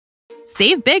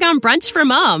Save big on brunch for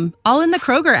mom, all in the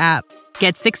Kroger app.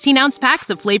 Get 16-ounce packs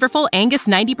of flavorful Angus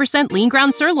 90% lean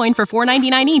ground sirloin for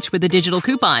 $4.99 each with a digital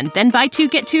coupon. Then buy 2,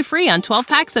 get 2 free on 12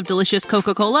 packs of delicious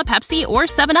Coca-Cola, Pepsi, or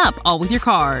 7-Up, all with your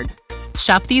card.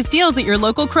 Shop these deals at your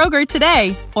local Kroger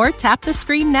today, or tap the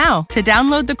screen now to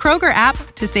download the Kroger app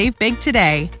to save big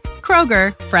today.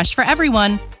 Kroger, fresh for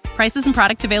everyone. Prices and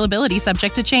product availability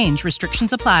subject to change.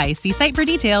 Restrictions apply. See site for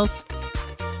details.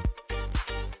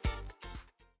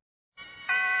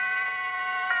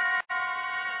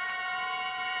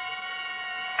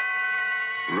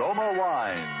 Roma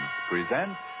Wines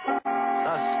presents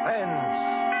Suspense.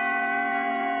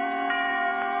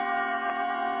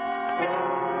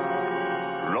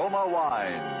 Roma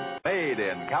Wines, made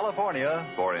in California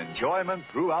for enjoyment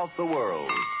throughout the world.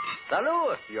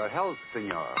 Salud! Your health,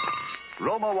 senor.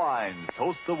 Roma Wines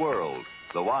toast the world.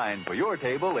 The wine for your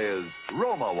table is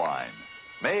Roma Wine,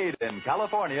 made in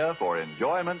California for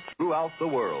enjoyment throughout the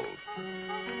world.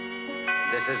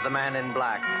 This is the Man in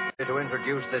Black, to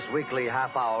introduce this weekly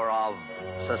half hour of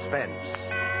suspense.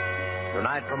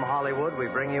 Tonight from Hollywood, we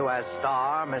bring you as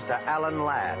star Mr. Alan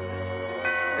Ladd.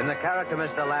 In the character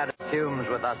Mr. Ladd assumes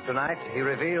with us tonight, he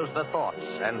reveals the thoughts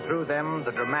and through them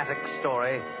the dramatic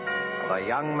story of a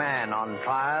young man on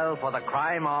trial for the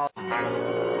crime of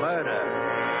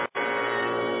murder.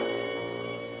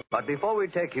 But before we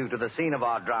take you to the scene of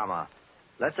our drama,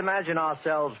 let's imagine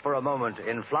ourselves for a moment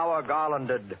in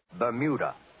flower-garlanded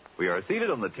Bermuda. We are seated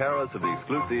on the terrace of the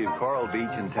exclusive Coral Beach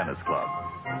and Tennis Club.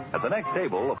 At the next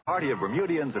table, a party of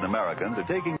Bermudians and Americans are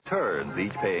taking turns,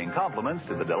 each paying compliments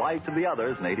to the delights of the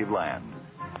other's native land.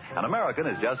 An American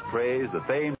has just praised the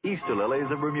famed Easter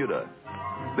lilies of Bermuda.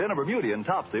 Then a Bermudian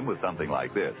tops him with something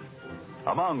like this.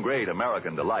 Among great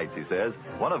American delights, he says,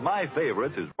 one of my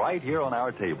favorites is right here on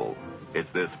our table. It's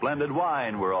this splendid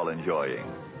wine we're all enjoying.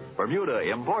 Bermuda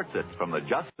imports it from the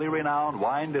justly renowned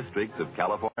wine districts of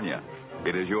California.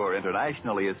 It is your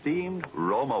internationally esteemed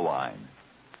Roma wine.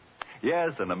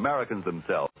 Yes, and Americans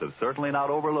themselves have certainly not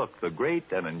overlooked the great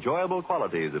and enjoyable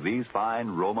qualities of these fine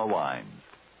Roma wines.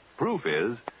 Proof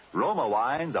is, Roma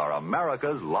wines are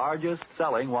America's largest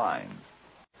selling wines.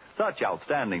 Such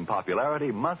outstanding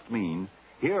popularity must mean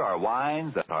here are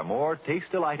wines that are more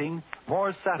taste-delighting,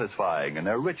 more satisfying in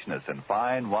their richness and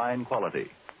fine wine quality.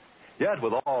 Yet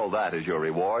with all that as your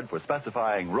reward for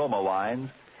specifying Roma wines,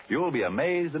 you'll be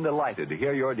amazed and delighted to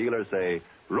hear your dealer say,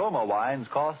 Roma wines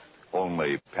cost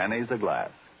only pennies a glass.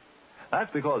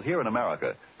 That's because here in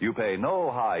America, you pay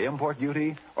no high import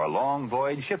duty or long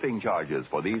voyage shipping charges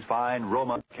for these fine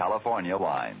Roma California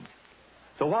wines.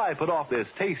 So why put off this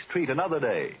taste treat another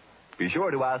day? Be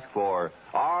sure to ask for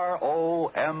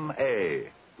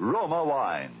R-O-M-A, Roma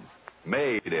wines,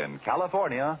 made in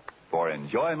California for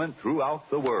enjoyment throughout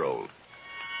the world.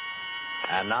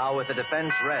 And now with the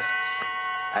defense rests,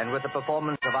 and with the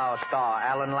performance of our star,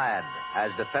 Alan Ladd,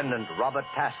 as defendant Robert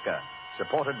Tasker,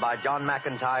 supported by John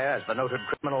McIntyre as the noted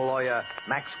criminal lawyer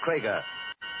Max Krager,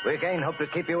 we again hope to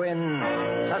keep you in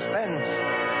suspense.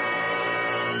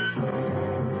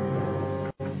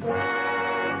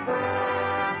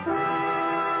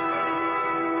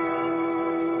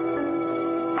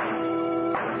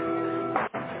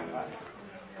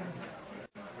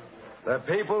 The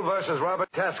People versus Robert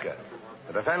Tasker.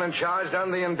 The defendant charged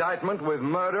under the indictment with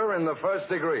murder in the first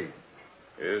degree.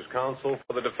 Is counsel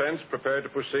for the defense prepared to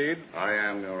proceed? I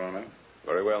am, Your Honor.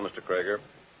 Very well, Mr. Krager.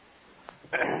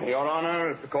 Your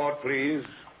Honor, if the court please,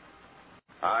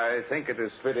 I think it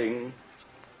is fitting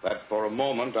that for a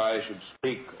moment I should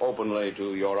speak openly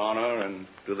to Your Honor and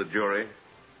to the jury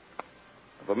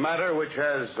of a matter which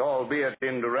has, albeit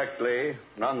indirectly,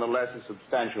 nonetheless a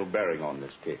substantial bearing on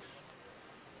this case.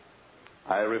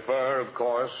 I refer, of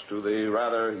course, to the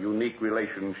rather unique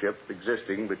relationship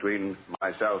existing between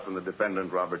myself and the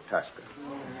defendant, Robert Tasker.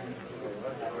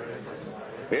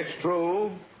 It's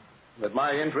true that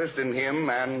my interest in him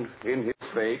and in his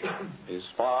fate is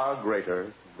far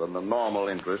greater than the normal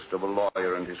interest of a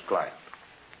lawyer and his client.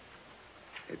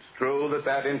 It's true that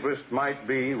that interest might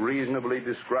be reasonably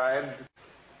described,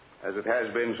 as it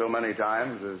has been so many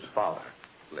times, as fatherly.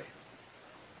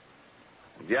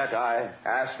 Yet I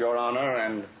ask Your Honor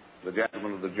and the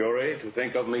gentlemen of the jury to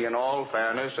think of me in all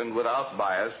fairness and without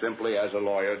bias, simply as a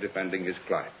lawyer defending his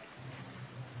client.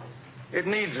 It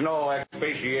needs no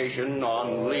expatiation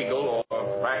on legal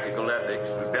or practical ethics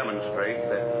to demonstrate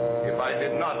that if I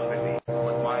did not believe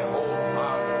with my whole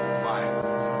heart and mind,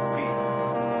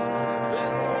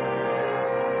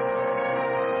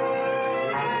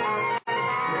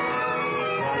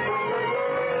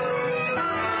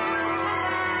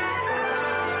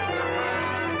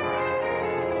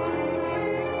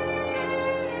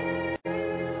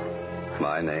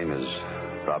 My name is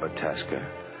Robert Tasker.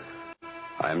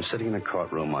 I am sitting in a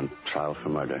courtroom on trial for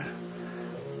murder.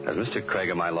 As Mr.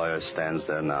 Krieger, my lawyer, stands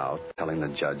there now, telling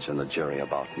the judge and the jury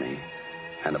about me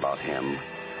and about him,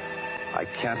 I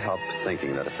can't help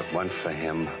thinking that if it weren't for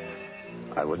him,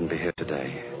 I wouldn't be here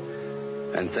today.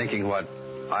 And thinking what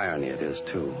irony it is,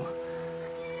 too.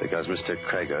 Because Mr.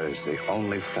 Krieger is the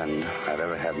only friend I've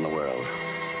ever had in the world.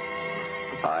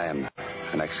 I am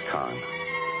an ex-con.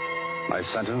 My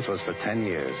sentence was for 10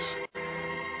 years.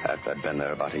 After I'd been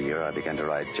there about a year, I began to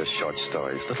write just short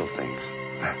stories, little things.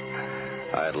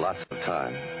 I had lots of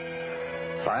time.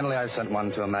 Finally, I sent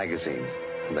one to a magazine,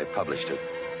 and they published it.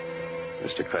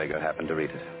 Mr. Krieger happened to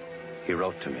read it. He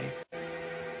wrote to me.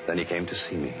 Then he came to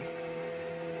see me.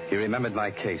 He remembered my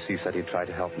case. He said he'd try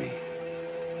to help me.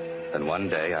 Then one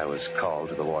day, I was called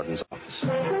to the warden's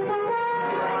office.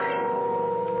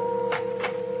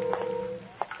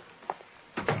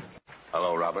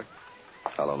 Hello, Robert.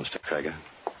 Hello, Mr. Krieger.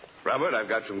 Robert, I've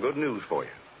got some good news for you.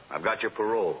 I've got your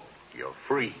parole. You're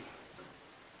free.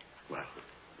 Well,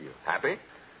 you happy?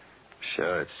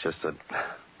 Sure, it's just that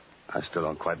I still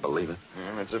don't quite believe it.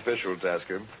 It's official,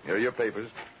 Tasker. Here are your papers.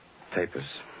 Papers.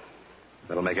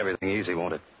 That'll make everything easy,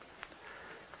 won't it?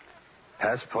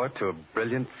 Passport to a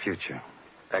brilliant future.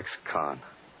 Ex-con.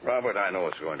 Robert, I know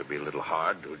it's going to be a little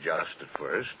hard to adjust at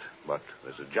first, but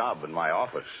there's a job in my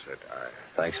office that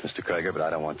Thanks, Mr. Krieger, but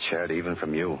I don't want charity even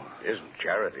from you. Isn't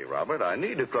charity, Robert. I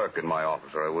need a clerk in my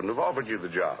office, or I wouldn't have offered you the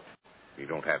job. You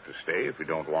don't have to stay if you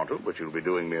don't want to, but you'll be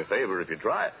doing me a favor if you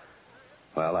try it.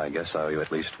 Well, I guess I owe you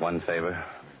at least one favor.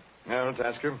 Well,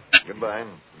 Tasker, goodbye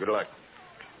and good luck.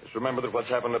 Just remember that what's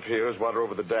happened up here is water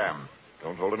over the dam.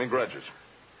 Don't hold any grudges.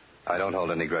 I don't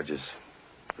hold any grudges.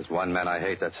 There's one man I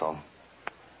hate, that's all.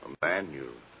 A man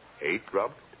you hate,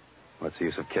 Robert? What's the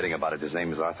use of kidding about it? His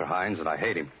name is Arthur Hines, and I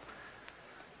hate him.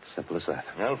 Simple as that.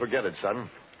 Well, forget it, son.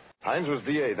 Hines was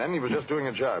DA then. He was just doing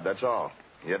a job, that's all.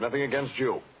 He had nothing against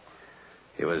you.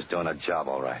 He was doing a job,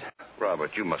 all right.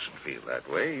 Robert, you mustn't feel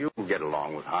that way. You can get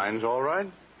along with Hines all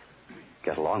right.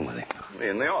 Get along with him.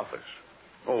 In the office.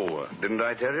 Oh, didn't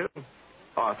I tell you?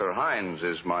 Arthur Hines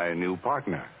is my new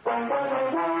partner.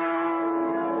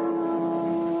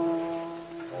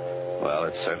 Well,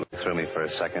 it certainly threw me for a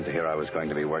second to hear I was going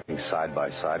to be working side by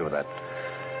side with that.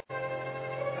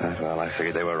 Well, I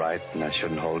figured they were right, and I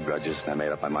shouldn't hold grudges, and I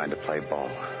made up my mind to play ball.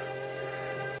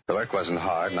 The work wasn't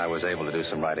hard, and I was able to do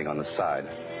some writing on the side.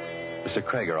 Mr.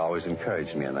 Krieger always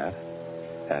encouraged me in that.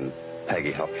 And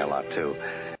Peggy helped me a lot, too.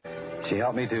 She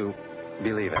helped me to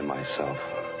believe in myself.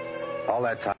 All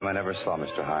that time, I never saw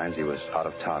Mr. Hines. He was out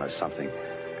of town or something.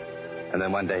 And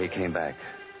then one day he came back.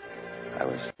 I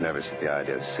was nervous at the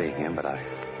idea of seeing him, but I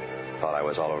thought I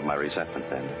was all over my resentment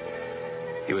then.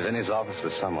 He was in his office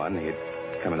with someone. He'd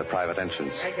come in the private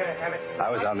entrance.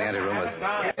 I was out in the anteroom with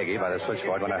Peggy by the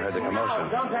switchboard when I heard the commotion.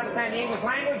 Don't you understand the English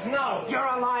language? No. You're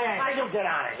a liar. Now you get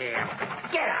out of here.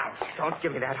 Get out. Don't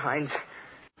give me that, Hines.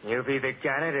 You've either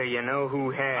got it or you know who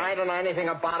has. I don't know anything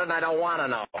about it, and I don't want to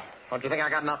know. Don't you think I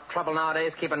got enough trouble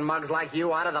nowadays keeping mugs like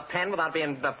you out of the pen without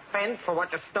being defensed for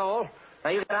what you stole? Now,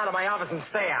 you get out of my office and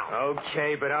stay out.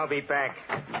 Okay, but I'll be back.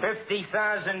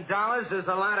 $50,000 is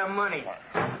a lot of money.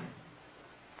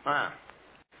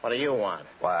 What do you want?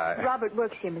 Why, Robert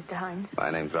works here, Mr. Hines.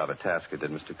 my name's Robert Tasker. Did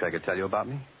Mr. Krieger tell you about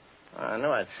me? I knew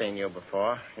I'd seen you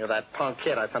before. You're that punk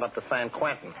kid I sent up to San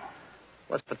Quentin.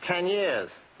 Was for 10 years.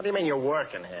 What do you mean you're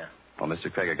working here? Well,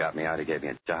 Mr. Krieger got me out. He gave me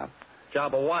a job.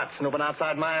 Job of what? Snooping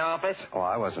outside my office? Oh,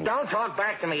 I wasn't. Don't talk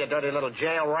back to me, you dirty little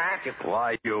jail rat.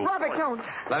 Why, you... Robert, don't.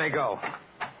 Let me go.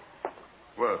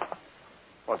 Well,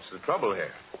 what's the trouble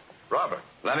here? Robert.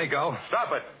 Let me go.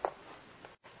 Stop it.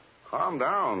 Calm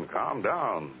down, calm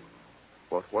down.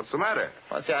 What's the matter?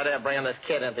 What's the idea of bringing this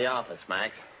kid into the office,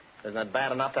 Max? Isn't it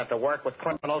bad enough to have to work with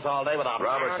criminals all day without...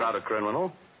 Robert's not a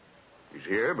criminal. He's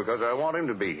here because I want him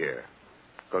to be here.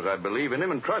 Because I believe in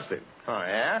him and trust him. Oh,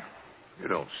 yeah? You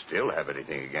don't still have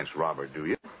anything against Robert, do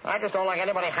you? I just don't like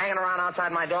anybody hanging around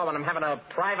outside my door when I'm having a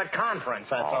private conference,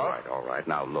 that's all. All right.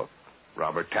 Now, look.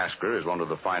 Robert Tasker is one of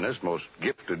the finest, most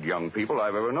gifted young people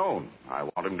I've ever known. I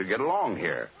want him to get along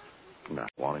here. And I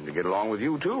want him to get along with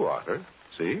you, too, Arthur.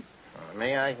 See?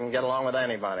 Me, I can get along with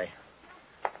anybody.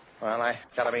 Well, I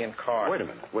gotta be in court. Wait a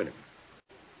minute.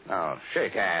 Now,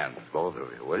 shake hands, both of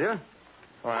you, will you?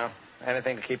 Well,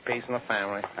 anything to keep peace in the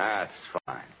family. That's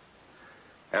fine.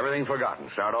 Everything forgotten.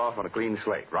 Start off on a clean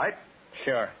slate, right?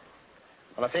 Sure.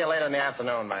 Well, I'll see you later in the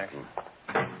afternoon, Max.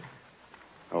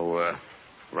 Oh,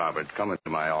 Robert, come into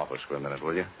my office for a minute,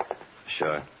 will you?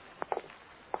 Sure.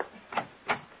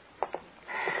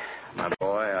 My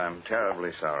boy, I'm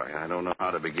terribly sorry. I don't know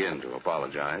how to begin to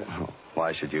apologize. Oh,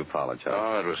 Why should you apologize?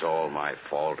 Oh, it was all my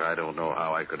fault. I don't know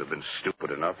how I could have been stupid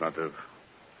enough not to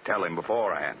tell him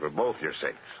beforehand, for both your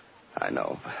sakes. I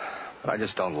know. But I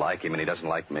just don't like him, and he doesn't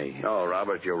like me. No,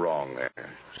 Robert, you're wrong there.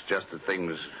 It's just that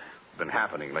things have been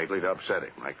happening lately to upset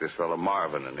him, like this fellow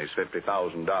Marvin and his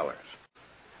 $50,000.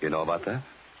 You know about that?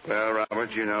 Well, Robert,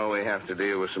 you know we have to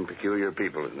deal with some peculiar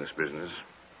people in this business.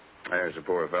 There's a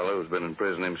poor fellow who's been in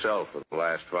prison himself for the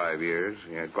last 5 years.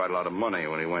 He had quite a lot of money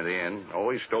when he went in.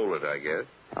 Oh, he stole it, I guess.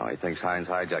 Oh, he thinks Hines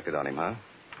hijacked it on him, huh?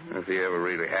 If he ever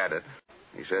really had it.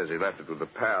 He says he left it with a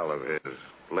pal of his.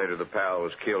 Later, the pal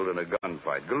was killed in a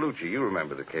gunfight. Gallucci, you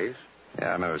remember the case. Yeah,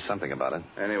 I remember something about it.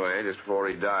 Anyway, just before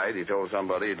he died, he told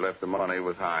somebody he'd left the money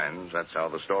with Hines. That's how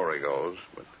the story goes.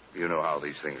 But you know how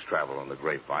these things travel on the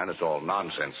grapevine. It's all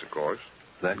nonsense, of course.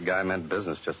 That guy meant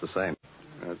business just the same.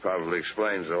 That probably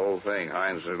explains the whole thing.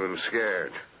 Hines is a little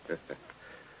scared.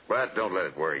 But don't let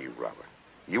it worry you, Robert.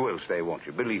 You will stay, won't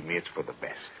you? Believe me, it's for the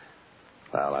best.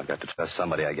 Well, I've got to trust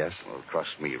somebody, I guess. Well, trust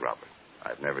me, Robert.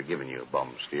 I've never given you a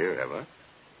bum steer, have I?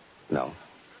 No.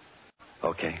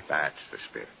 Okay. That's the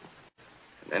spirit.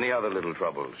 And any other little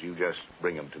troubles, you just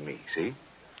bring them to me, see?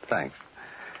 Thanks.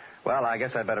 Well, I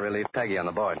guess I better relieve Peggy on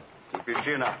the board. Keep your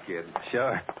chin up, kid.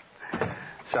 Sure.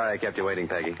 Sorry I kept you waiting,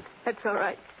 Peggy. That's all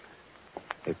right.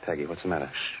 Hey, Peggy, what's the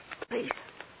matter? Shh, please.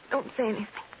 Don't say anything.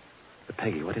 But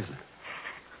Peggy, what is it?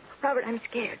 Robert, I'm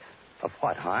scared. Of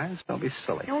what, Hines? Don't be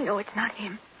silly. No, it's not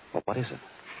him. Well, what is it?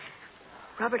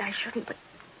 Robert, I shouldn't, but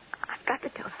I've got to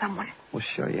tell someone. Well,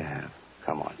 sure you have.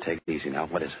 Come on, take it easy now.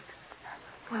 What is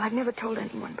it? Well, I've never told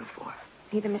anyone before.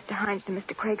 Neither Mr. Hines nor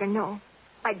Mr. Krager know.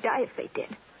 I'd die if they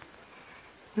did.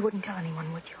 You wouldn't tell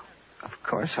anyone, would you? Of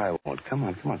course I won't. Come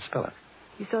on, spill it.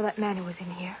 You saw that man who was in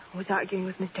here, who was arguing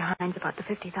with Mr. Hines about the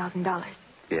 $50,000.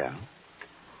 Yeah.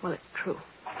 Well, it's true.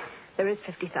 There is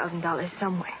 $50,000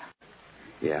 somewhere.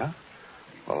 Yeah?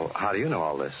 Well, how do you know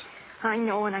all this? I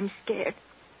know, and I'm scared.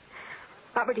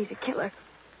 Robert, he's a killer.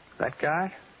 That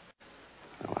guy?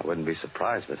 Well, I wouldn't be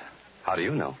surprised, but how do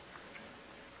you know?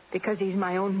 Because he's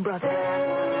my own brother.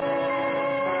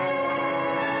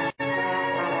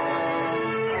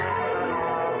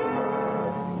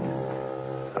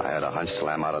 I had a hunch to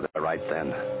slam out of there right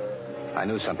then. I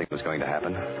knew something was going to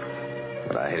happen,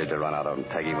 but I hated to run out on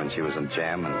Peggy when she was in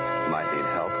jam and might need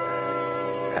help.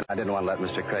 And I didn't want to let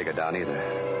Mr. Krager down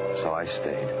either, so I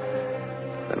stayed.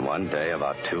 Then one day,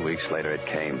 about 2 weeks later, it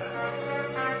came.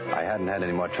 I hadn't had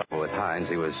any more trouble with Hines.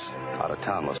 He was out of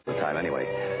town most of the time anyway.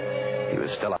 He was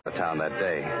still out of town that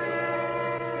day.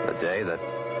 The day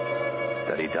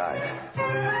that he died.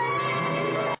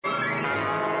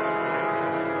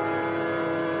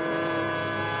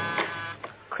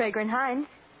 Krager and Hines.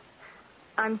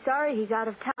 I'm sorry he's out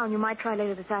of town. You might try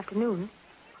later this afternoon.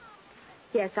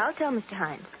 Yes, I'll tell Mr.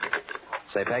 Hines.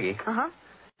 Say, Peggy. Uh-huh.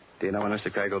 Do you know when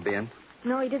Mr. Krager will be in?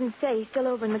 No, he didn't say. He's still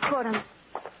over in the court on...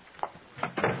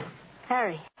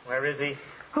 Harry. Where is he?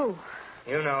 Who?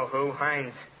 You know who,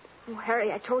 Hines. Oh,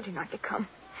 Harry, I told you not to come.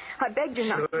 I begged you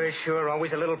not. Sure.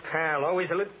 Always a little pal. Always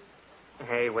a little...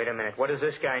 Hey, wait a minute. What does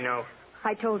this guy know?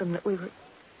 I told him that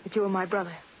you were my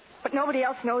brother. But nobody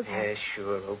else knows him. Yeah,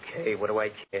 sure. Okay. What do I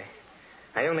care?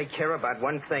 I only care about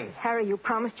one thing. Harry, you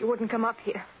promised you wouldn't come up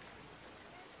here.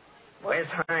 Where's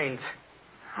Hines?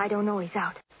 I don't know. He's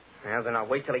out. Well, then I'll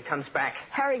wait till he comes back.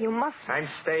 Harry, you must... I'm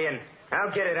staying.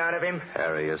 I'll get it out of him.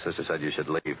 Harry, your sister said you should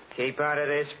leave. Keep out of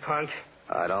this, punk.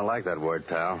 I don't like that word,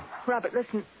 pal. Robert,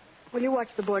 listen. Will you watch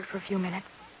the board for a few minutes?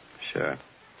 Sure.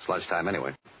 It's lunchtime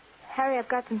anyway. Harry, I've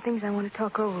got some things I want to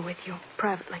talk over with you,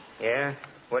 privately. Yeah?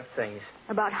 What things?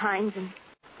 About Hines and...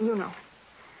 you know.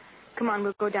 Come on,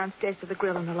 we'll go downstairs to the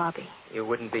grill in the lobby. You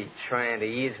wouldn't be trying to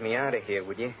ease me out of here,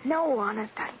 would you? No,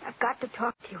 honest. I've got to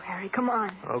talk to you, Harry. Come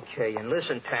on. Okay, and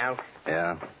listen, pal.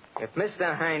 Yeah? If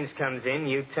Mr. Hines comes in,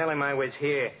 you tell him I was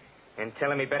here. And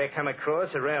tell him he better come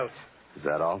across or else. Is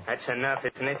that all? That's enough,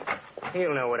 isn't it?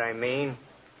 He'll know what I mean.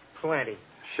 Plenty.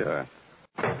 Sure.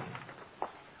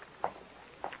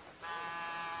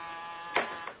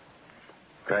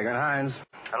 Krager and Hines.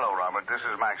 Hello, Robert. This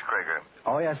is Max Krager.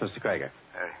 Oh, yes, Mr. Krager.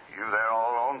 You there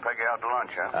all alone? Peggy out to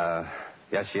lunch, huh?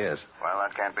 Yes, she is. Well,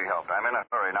 that can't be helped. I'm in a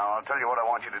hurry now. I'll tell you what I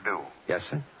want you to do. Yes,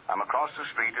 sir? I'm across the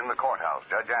street in the courthouse,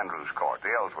 Judge Andrews' court,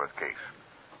 the Ellsworth case.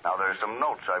 Now, there's some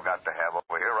notes I've got to have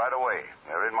over here right away.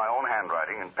 They're in my own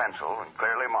handwriting in pencil and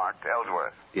clearly marked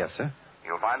Ellsworth. Yes, sir.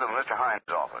 You'll find them in Mr. Hines'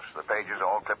 office. The pages are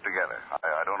all clipped together.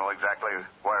 I don't know exactly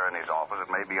where in his office. It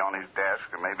may be on his desk,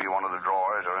 or maybe one of the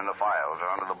drawers, or in the files, or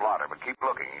under the blotter. But keep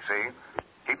looking, you see?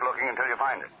 Keep looking until you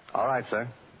find it. All right, sir.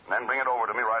 Then bring it over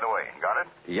to me right away. Got it?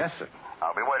 Yes, sir.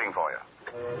 I'll be waiting for you.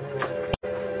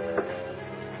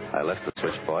 I left the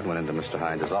switchboard and went into Mr.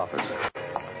 Hines' office.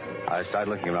 I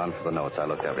started looking around for the notes. I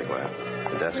looked everywhere.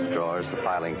 The desk drawers, the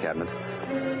filing cabinet.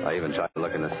 I even tried to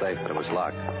look in the safe, but it was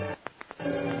locked.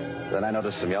 Then I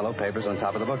noticed some yellow papers on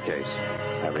top of the bookcase.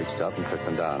 I reached up and took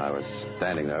them down. I was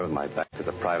standing there with my back to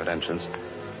the private entrance,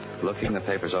 looking the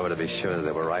papers over to be sure that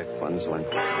they were right ones when...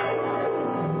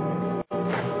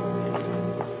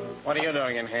 What are you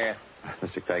doing in here?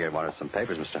 Mr. Krager wanted some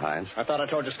papers, Mr. Hines. I thought I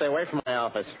told you to stay away from my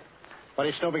office. What are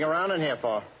you snooping around in here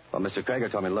for? Well, Mr.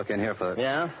 Krager told me to look in here for...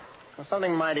 Yeah? There's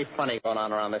something mighty funny going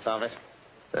on around this office.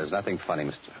 There's nothing funny,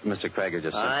 Mr. Krager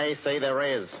just... I say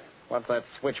there is. What's that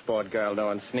switchboard girl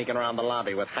doing sneaking around the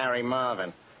lobby with Harry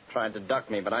Marvin? Tried to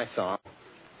duck me, but I saw him.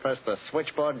 First, the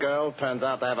switchboard girl turns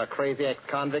out to have a crazy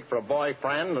ex-convict for a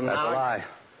boyfriend, and That's now... a lie.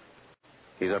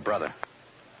 He's her brother.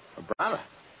 A brother?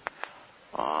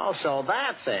 Oh, so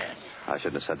that's it. I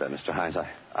shouldn't have said that, Mr. Hines.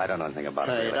 I don't know anything about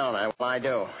it. No, really. you don't. Well, I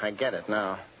do. I get it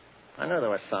now. I knew there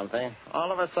was something.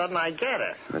 All of a sudden, I get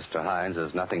it. Mr. Hines,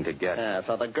 there's nothing to get. Yeah,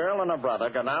 so the girl and her brother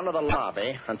go down to the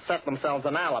lobby and set themselves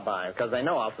an alibi because they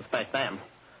know I'll suspect them.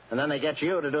 And then they get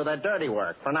you to do their dirty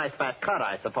work for a nice fat cut,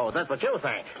 I suppose. That's what you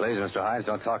think. Please, Mr. Hines,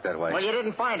 don't talk that way. Well, you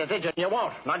didn't find it, did you? You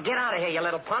won't. Now get out of here, you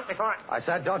little punk, before I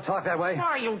said don't talk that way.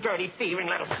 Why, you dirty, thieving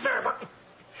little servant.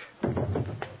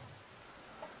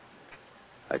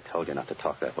 I told you not to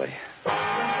talk that way.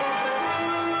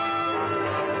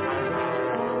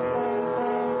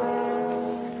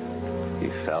 He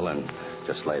fell and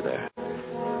just lay there.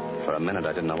 For a minute,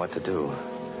 I didn't know what to do.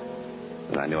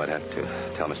 And I knew I'd have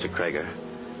to tell Mr. Krager.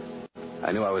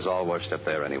 I knew I was all washed up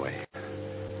there anyway.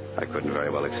 I couldn't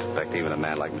very well expect even a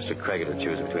man like Mr. Krager to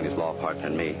choose between his law partner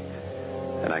and me.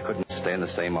 And I couldn't stay in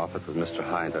the same office with Mr.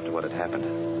 Hines after what had happened.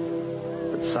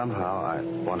 But somehow I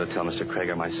wanted to tell Mr.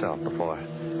 Krager myself before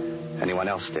anyone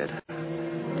else did.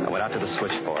 I went out to the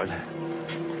switchboard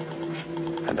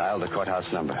and dialed the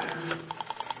courthouse number.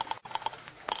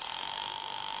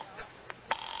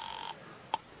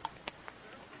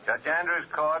 Judge Andrews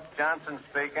Court, Johnson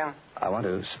speaking. I want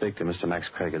to speak to Mr. Max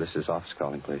Krager. This is office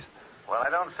calling, please. Well, I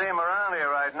don't see him around here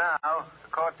right now. The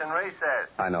court's in recess.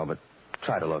 I know, but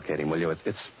try to locate him, will you?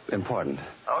 It's important.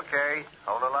 Okay,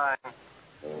 hold the line.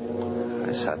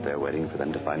 I sat there waiting for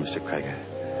them to find Mr.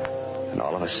 Krager. And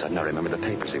all of a sudden, I remembered the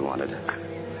papers he wanted.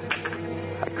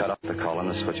 I cut off the call on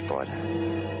the switchboard.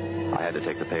 I had to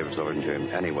take the papers over to him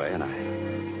anyway, and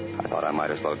I thought I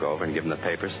might as well go over and give him the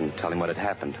papers and tell him what had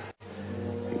happened.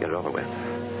 And get it over with.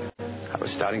 I was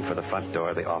starting for the front door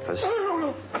of the office.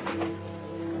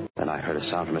 Then I heard a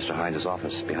sound from Mr. Hines'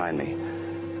 office behind me.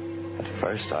 At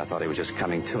first, I thought he was just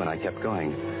coming to, and I kept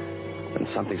going. Then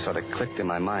something sort of clicked in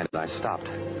my mind, and I stopped.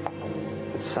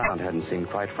 The sound hadn't seemed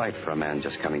quite right for a man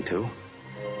just coming to.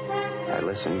 I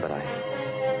listened, but I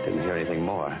didn't hear anything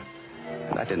more.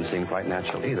 And that didn't seem quite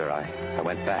natural either. I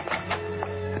went back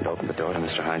and opened the door to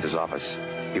Mr. Hines' office.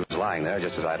 He was lying there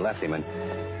just as I'd left him, and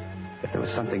yet there was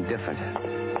something different.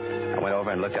 I went over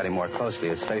and looked at him more closely.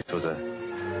 His face was a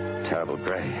terrible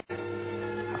gray.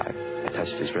 I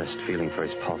touched his wrist, feeling for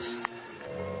his pulse.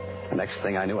 The next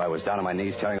thing I knew, I was down on my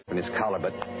knees tearing open his collar,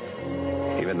 but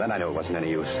even then I knew it wasn't any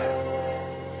use.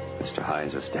 Mr.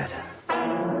 Hines was dead.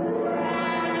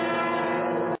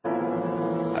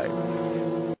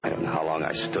 I don't know how long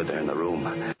I stood there in the room.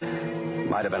 It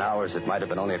might have been hours. It might have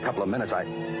been only a couple of minutes. I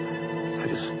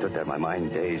just stood there, my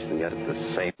mind dazed, and yet at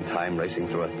the same time racing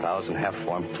through 1,000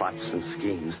 half-formed plots and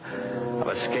schemes of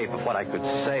escape, of what I could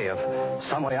say, of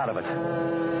some way out of it.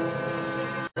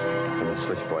 And the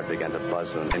switchboard began to buzz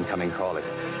with an incoming call. It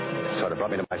sort of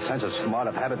brought me to my senses more out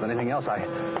of habit than anything else.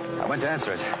 I went to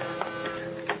answer it.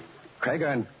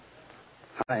 Krager and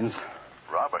Hines.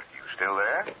 Robert, you still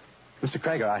there? Mr.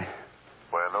 Krager,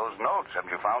 Where are those notes?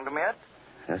 Haven't you found them yet?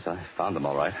 Yes, I found them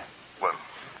all right. Well,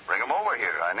 bring them over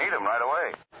here. I need them right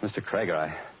away. Mr.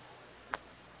 Krager,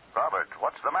 Robert,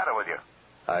 what's the matter with you?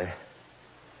 I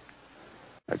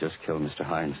just killed Mr.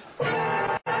 Hines.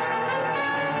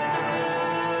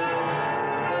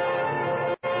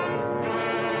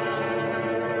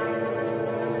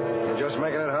 You're just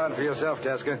making it hard for yourself,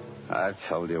 Tasker. I've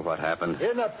told you what happened.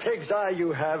 In a pig's eye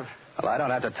you have. Well, I don't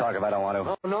have to talk if I don't want to.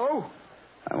 Oh, no?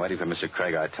 I'm waiting for Mr.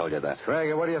 Krager. I told you that.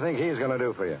 Krager, what do you think he's going to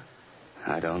do for you?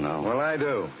 I don't know. Well, I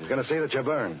do. He's going to see that you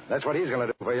burn. That's what he's going to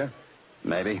do for you.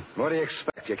 Maybe. What do you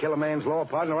expect? You kill a man's law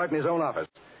partner right in his own office.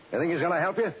 You think he's going to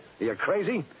help you? Are you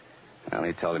crazy? Well,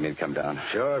 he told him he'd come down.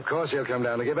 Sure, of course he'll come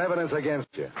down to give evidence against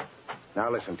you.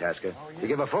 Now, listen, Tasker. You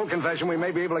give a full confession, we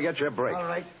may be able to get you a break. All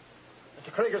right.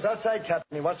 Mr. Krager's outside,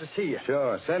 Captain. He wants to see you.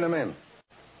 Sure. Send him in.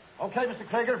 Okay, Mr.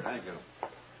 Krager. Thank you.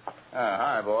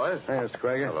 Hi, boys. Hey, Mr.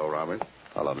 Krager. Hello, Robert.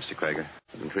 Hello, Mr. Krager.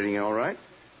 I've been treating you all right?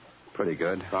 Pretty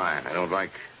good. Fine. I don't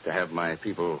like to have my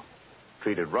people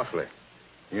treated roughly.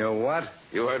 You what?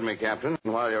 You heard me, Captain.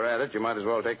 And while you're at it, you might as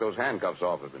well take those handcuffs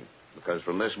off of him. Because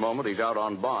from this moment, he's out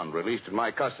on bond, released in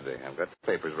my custody. I've got the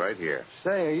papers right here. Say,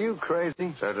 are you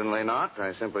crazy? Certainly not.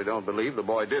 I simply don't believe the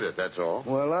boy did it, that's all.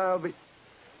 Well, I'll be...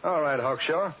 All right,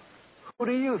 Hawkshaw. Who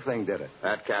do you think did it?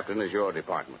 That, Captain, is your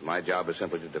department. My job is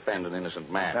simply to defend an innocent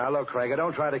man. Now, look, Craig,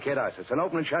 don't try to kid us. It's an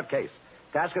open and shut case.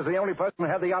 Tasker's the only person who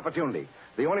had the opportunity.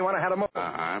 The only one who had a motive.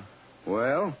 Uh-huh.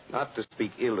 Well? Not to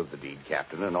speak ill of the deed,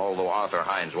 Captain, and although Arthur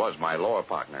Hines was my law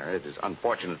partner, it is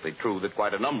unfortunately true that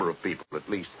quite a number of people at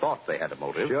least thought they had a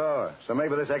motive. Sure. So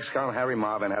maybe this ex-con Harry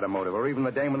Marvin had a motive, or even the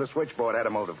dame with the switchboard had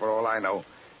a motive, for all I know.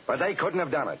 But they couldn't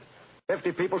have done it.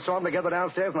 50 people saw them together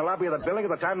downstairs in the lobby of the building at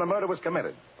the time the murder was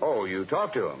committed. Oh, you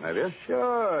talked to him, have you?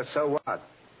 Sure. So what?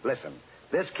 Listen,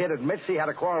 this kid admits he had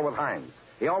a quarrel with Hines.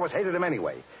 He always hated him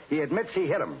anyway. He admits he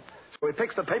hit him. So he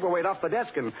picks the paperweight off the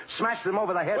desk and smashed him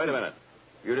over the head. Wait a minute.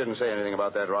 You didn't say anything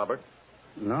about that, Robert?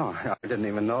 No, I didn't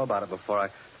even know about it before.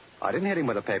 I didn't hit him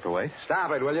with a paperweight.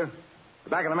 Stop it, will you? The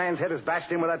back of the man's head is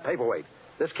bashed in with that paperweight.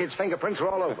 This kid's fingerprints are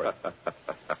all over it.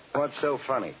 What's so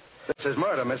funny? This is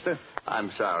murder, mister.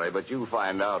 I'm sorry, but you'll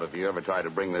find out if you ever try to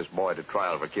bring this boy to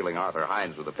trial for killing Arthur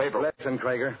Hines with a paperweight. Listen,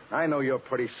 Krager, I know you're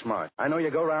pretty smart. I know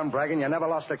you go around bragging you never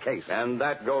lost a case. And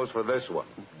that goes for this one.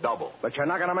 Double. But you're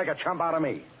not going to make a chump out of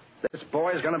me. This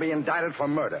boy's going to be indicted for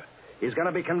murder. He's going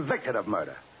to be convicted of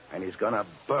murder. And he's going to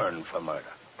burn for murder.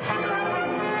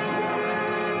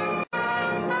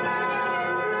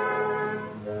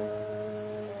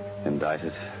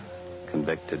 Indicted,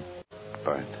 convicted,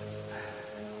 burnt.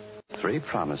 3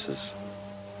 promises.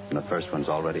 And the first one's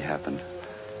already happened.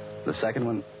 The second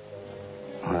one,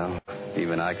 well,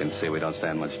 even I can see we don't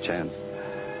stand much chance.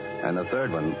 And the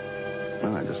third one,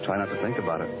 well, I just try not to think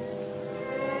about it.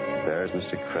 There's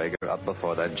Mr. Krager up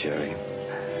before that jury.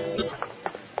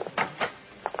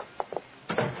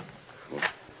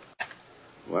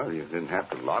 Well, you didn't have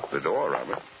to lock the door,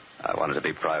 Robert. I wanted to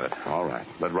be private. All right.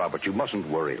 But, Robert, you mustn't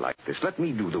worry like this. Let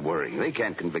me do the worrying. They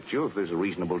can't convict you if there's a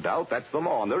reasonable doubt. That's the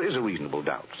law, and there is a reasonable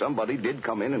doubt. Somebody did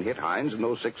come in and hit Hines in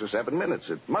those 6 or 7 minutes.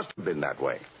 It must have been that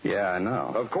way. Yeah, I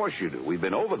know. Of course you do. We've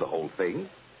been over the whole thing.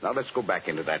 Now, let's go back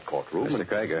into that courtroom. Mr.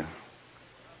 Krager,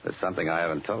 there's something I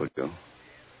haven't told you.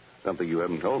 Something you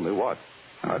haven't told me? What?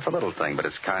 Oh, it's a little thing, but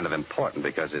it's kind of important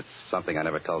because it's something I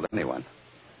never told anyone.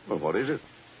 Well, what is it?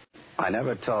 I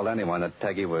never told anyone that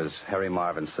Peggy was Harry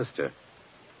Marvin's sister,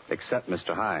 except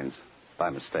Mr. Hines, by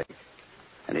mistake.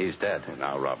 And he's dead. Oh,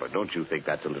 now, Robert, don't you think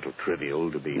that's a little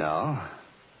trivial to be... No,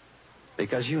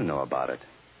 because you know about it.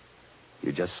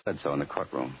 You just said so in the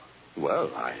courtroom. Well,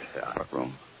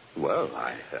 Courtroom. Well,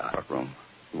 Courtroom.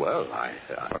 Well,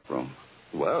 Courtroom.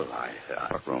 Well,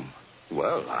 Courtroom.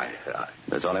 Well,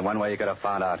 There's only one way you could have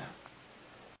found out.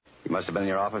 You must have been in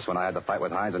your office when I had the fight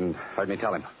with Hines and heard me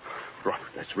tell him.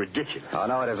 Robert, that's ridiculous. Oh,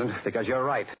 no, it isn't, because you're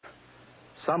right.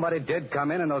 Somebody did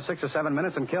come in those 6 or 7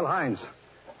 minutes and kill Hines.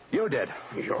 You did.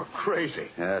 You're crazy.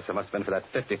 Yes, it must have been for that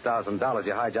 $50,000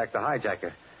 you hijacked the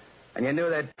hijacker. And you knew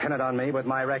they'd pin it on me with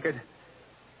my record.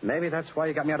 Maybe that's why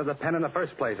you got me out of the pen in the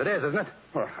first place. It is, isn't it?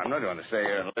 Well, I'm not going to stay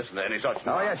here and listen to any such Oh,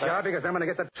 nonsense. yes, you are, because I'm going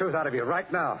to get the truth out of you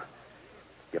right now.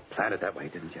 You planned it that way,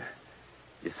 didn't you?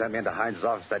 You sent me into Hines'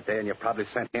 office that day, and you probably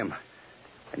sent him.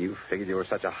 And you figured you were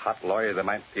such a hot lawyer that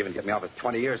might even get me off with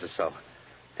 20 years or so.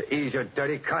 To ease your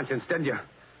dirty conscience, didn't you?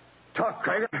 Talk,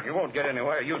 Krager. You won't get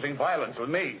anywhere using violence with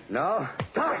me. No?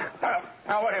 Talk.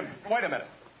 Now, wait a minute.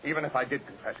 Even if I did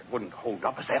confess, it wouldn't hold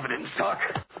up as evidence. Talk.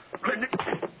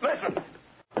 Listen.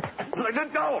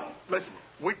 No. Listen.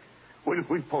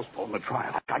 We postpone the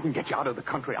trial. I can get you out of the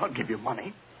country. I'll give you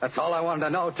money. That's all I wanted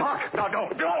to know. Talk. No,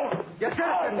 don't. No. You did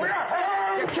it.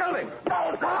 You killed him.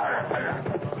 No.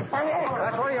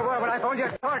 That's where you were when I phoned you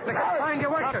at court. They could find you,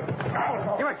 weren't you?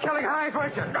 You were killing Hines,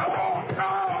 weren't you?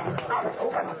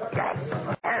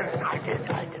 Yes, I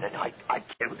did it. I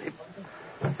killed him.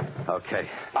 Okay.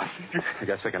 I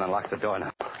guess we can unlock the door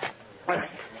now.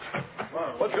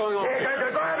 What's going on?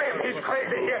 Grab him. He's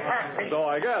crazy. He attacked me. So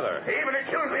I gather. He even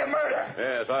accused me of murder.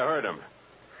 Yes, I heard him.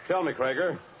 Tell me,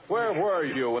 Krager, where were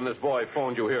you when this boy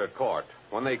phoned you here at court?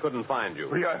 When they couldn't find you?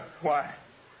 Why,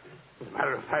 as a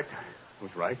matter of fact, I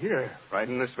was right here, right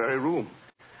in this very room.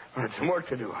 I had some work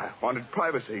to do. I wanted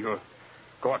privacy. Your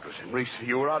court was in recess.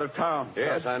 You were out of town.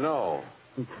 Yes, I know.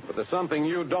 But there's something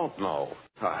you don't know.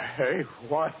 Hey,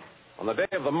 what? On the day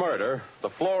of the murder, the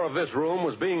floor of this room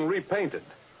was being repainted.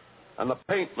 And the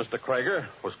paint, Mr. Krager,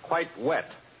 was quite wet.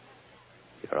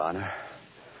 Your Honor,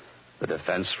 the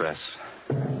defense rests.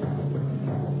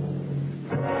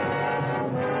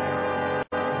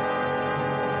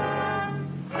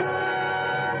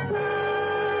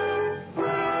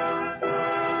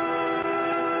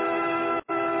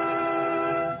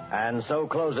 so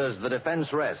closes The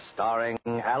Defense Rest, starring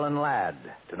Alan Ladd.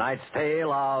 Tonight's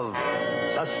tale of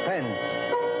suspense.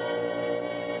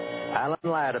 Alan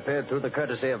Ladd appeared through the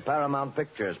courtesy of Paramount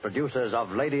Pictures, producers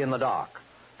of Lady in the Dark.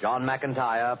 John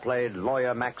McIntyre played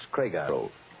lawyer Max Krieger.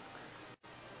 Well,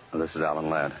 this is Alan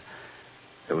Ladd.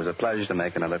 It was a pleasure to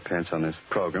make another appearance on this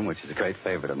program, which is a great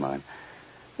favorite of mine.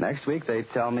 Next week, they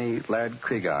tell me Laird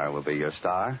Krieger will be your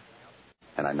star,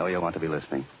 and I know you'll want to be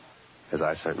listening, as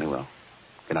I certainly will.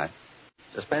 Good night.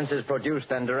 Suspense is produced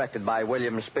and directed by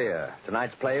William Spear.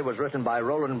 Tonight's play was written by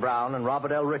Roland Brown and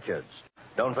Robert L. Richards.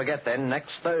 Don't forget, then,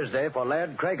 next Thursday for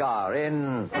Laird Krieger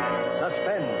in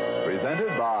Suspense.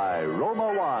 Presented by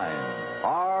Roma Wine,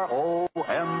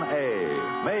 R-O-M-A,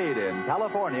 made in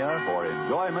California for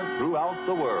enjoyment throughout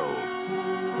the world.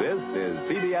 This is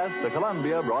CBS, the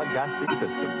Columbia Broadcasting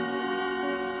System.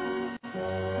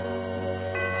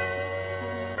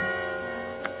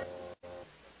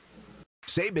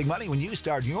 Save big money when you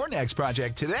start your next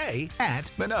project today at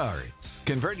Menards.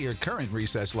 Convert your current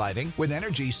recessed lighting with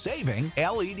energy-saving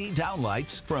LED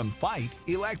downlights from Fight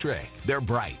Electric. They're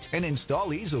bright and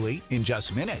install easily in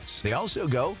just minutes. They also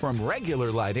go from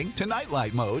regular lighting to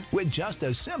nightlight mode with just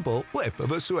a simple flip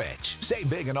of a switch. Save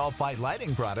big on all Fight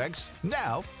lighting products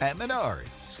now at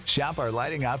Menards. Shop our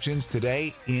lighting options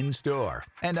today in-store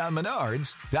and on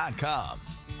Menards.com.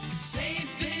 Save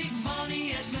big.